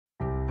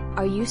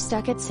Are you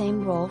stuck at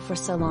same role for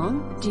so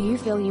long? Do you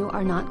feel you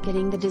are not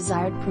getting the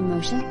desired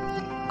promotion?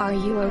 Are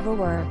you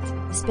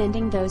overworked,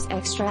 spending those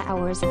extra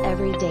hours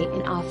every day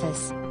in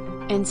office,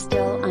 and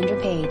still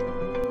underpaid?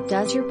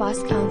 Does your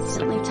boss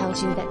constantly tell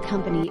you that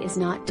company is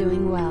not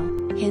doing well,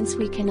 hence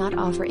we cannot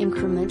offer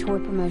increment or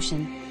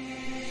promotion?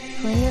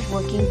 Plenty of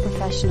working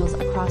professionals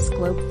across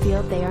globe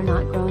feel they are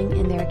not growing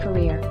in their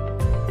career.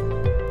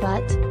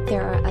 But,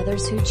 there are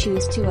others who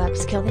choose to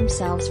upskill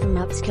themselves from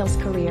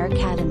Upskills Career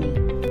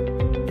Academy.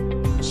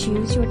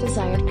 Choose your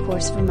desired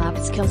course from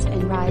Upskills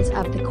and rise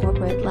up the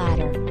corporate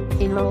ladder.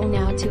 Enroll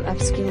now to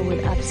upskill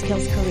with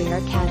Upskills Career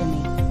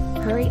Academy.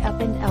 Hurry up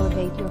and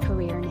elevate your career.